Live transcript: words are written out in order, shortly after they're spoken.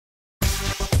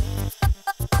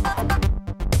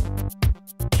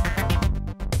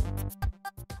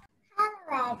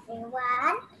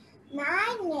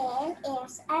name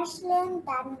is Ashlyn.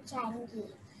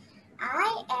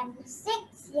 I am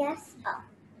 6 years old.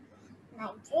 My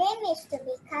dream is to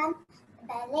become a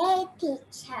ballet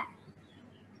teacher.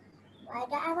 Why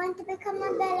do I want to become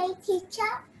a ballet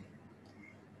teacher?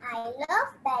 I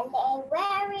love ballet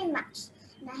very much,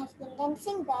 and I have been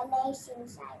dancing ballet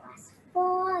since I was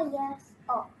 4 years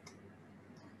old.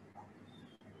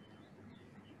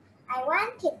 I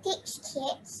want to teach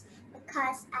kids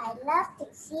because I love to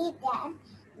see them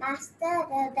master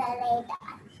the ballet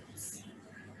dance.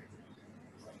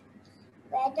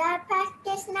 Where do I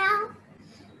practice now?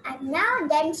 I'm now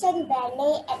dancing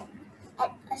ballet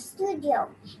at a studio,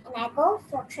 and I go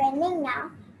for training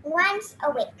now once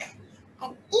a week.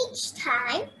 And each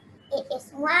time it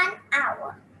is 1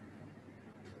 hour.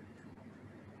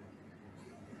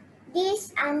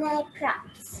 These are my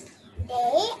props.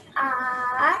 They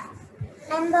are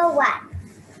number 1,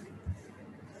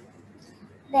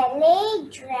 ballet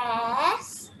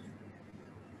dress.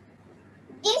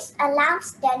 This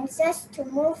allows dancers to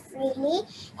move freely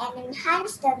and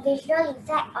enhance the visual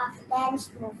effect of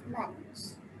dance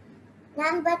movements.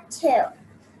 Number 2,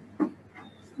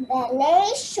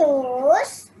 ballet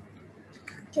shoes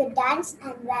to dance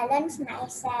and balance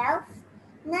myself.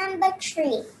 Number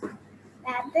 3,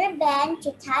 rubber band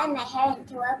to tie my hair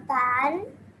into a bun,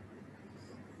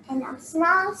 and a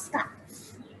small scarf.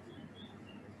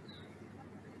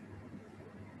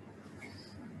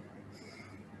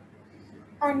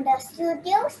 On the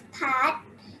studio's part,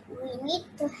 we need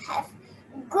to have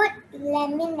good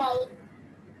laminated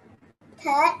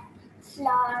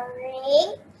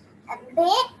flooring, a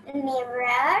big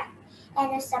mirror,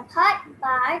 and a support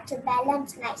bar to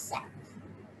balance myself.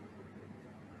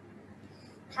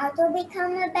 How to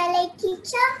become a ballet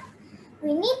teacher?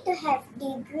 We need to have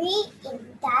degree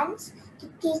in dance to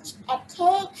teach at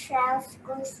K-12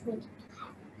 schools. We need to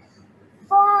have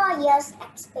 4 years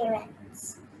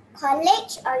experience.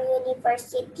 College or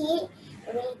university,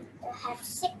 we need to have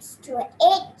 6 to 8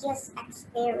 years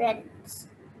experience.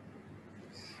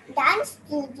 Dance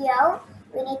studio,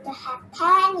 we need to have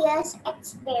 10 years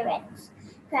experience.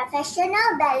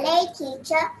 Professional ballet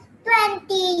teacher,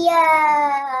 20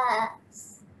 years.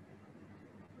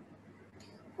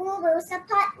 Who will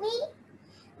support me?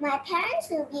 My parents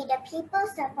will be the people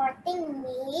supporting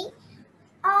me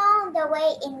all the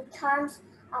way in terms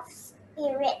of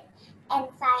spirit and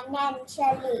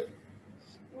financially.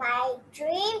 My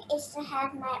dream is to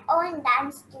have my own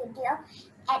dance studio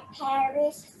at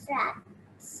Paris,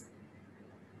 France.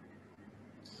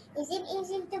 Is it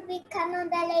easy to become a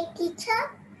ballet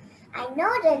teacher? I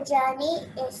know the journey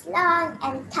is long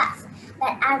and tough,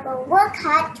 but I will work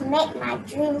hard to make my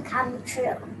dream come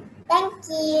true. Thank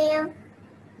you.